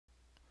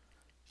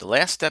The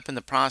last step in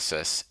the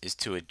process is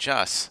to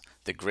adjust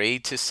the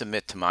grade to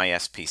submit to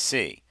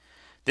MySPC.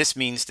 This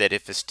means that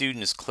if a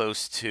student is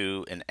close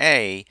to an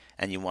A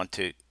and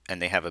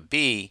they have a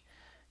B,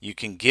 you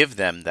can give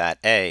them that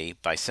A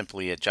by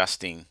simply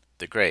adjusting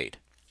the grade.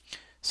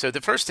 So the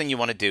first thing you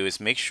want to do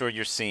is make sure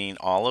you're seeing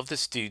all of the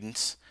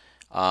students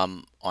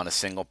on a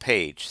single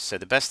page. So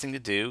the best thing to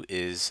do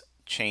is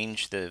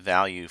change the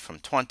value from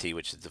 20,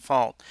 which is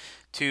default,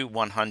 to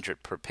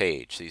 100 per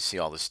page, so you see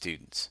all the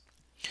students.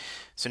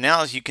 So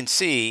now, as you can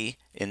see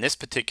in this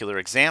particular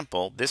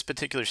example, this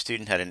particular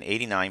student had an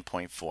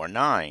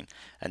 89.49,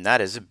 and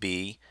that is a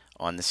B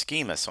on the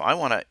schema. So I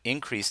want to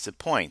increase the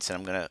points, and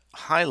I'm going to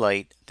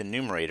highlight the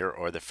numerator,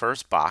 or the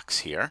first box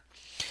here,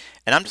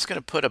 and I'm just going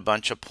to put a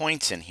bunch of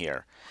points in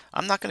here.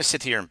 I'm not going to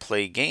sit here and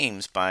play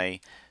games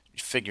by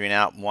figuring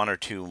out one or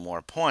two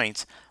more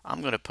points. I'm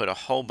going to put a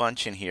whole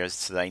bunch in here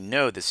so that I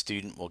know the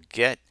student will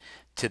get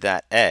to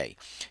that A.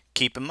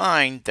 Keep in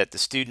mind that the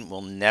student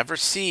will never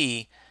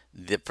see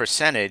the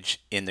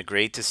percentage in the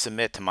grade to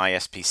submit to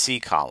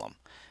MySPC column.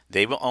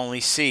 They will only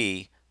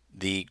see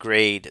the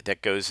grade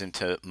that goes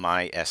into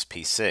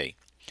MySPC.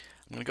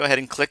 I'm going to go ahead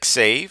and click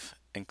Save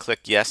and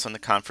click Yes on the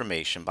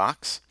confirmation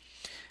box.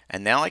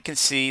 And now I can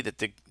see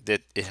that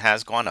it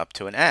has gone up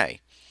to an A.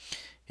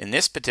 In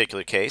this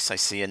particular case, I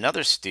see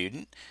another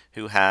student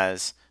who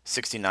has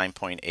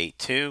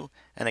 69.82,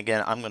 and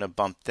again, I'm going to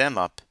bump them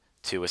up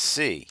to a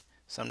C.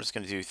 So I'm just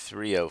going to do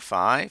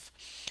 305,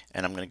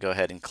 and I'm going to go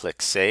ahead and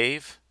click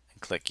Save.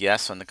 Click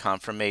Yes on the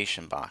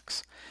confirmation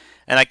box.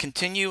 And I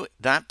continue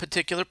that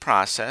particular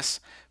process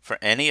for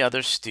any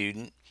other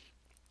student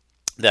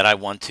that I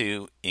want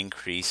to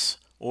increase,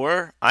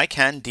 or I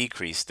can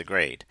decrease the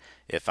grade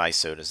if I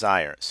so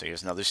desire. So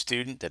here's another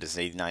student that is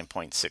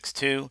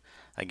 89.62.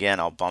 Again,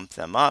 I'll bump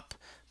them up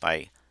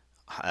by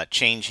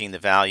changing the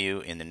value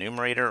in the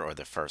numerator, or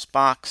the first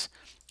box.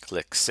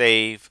 Click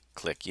Save,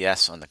 click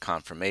Yes on the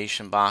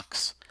confirmation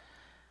box,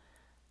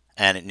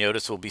 and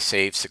notice will be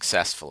saved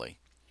successfully.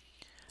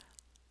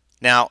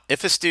 Now,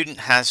 if a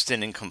student has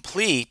an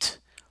incomplete,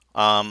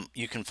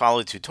 you can follow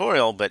the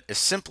tutorial, but it's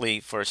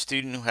simply for a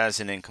student who has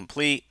an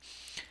incomplete,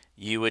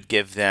 you would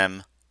give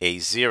them a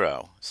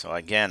 0. So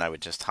again, I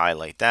would just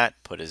highlight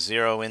that, put a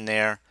 0 in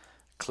there,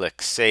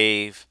 click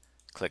Save,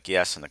 click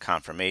Yes on the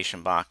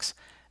confirmation box,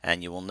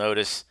 and you will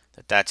notice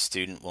that that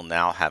student will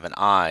now have an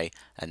I,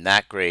 and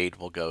that grade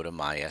will go to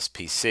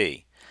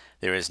MySPC.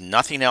 There is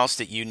nothing else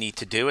that you need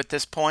to do at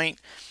this point.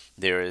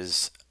 There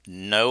is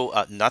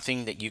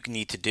nothing that you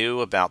need to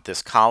do about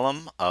this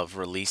column of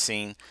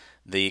releasing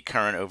the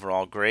current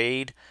overall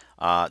grade.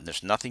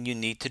 There's nothing you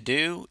need to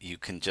do. You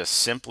can just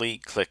simply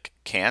click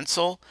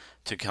Cancel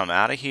to come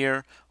out of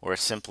here, or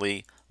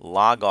simply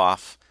log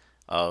off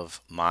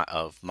of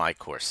my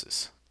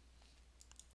courses.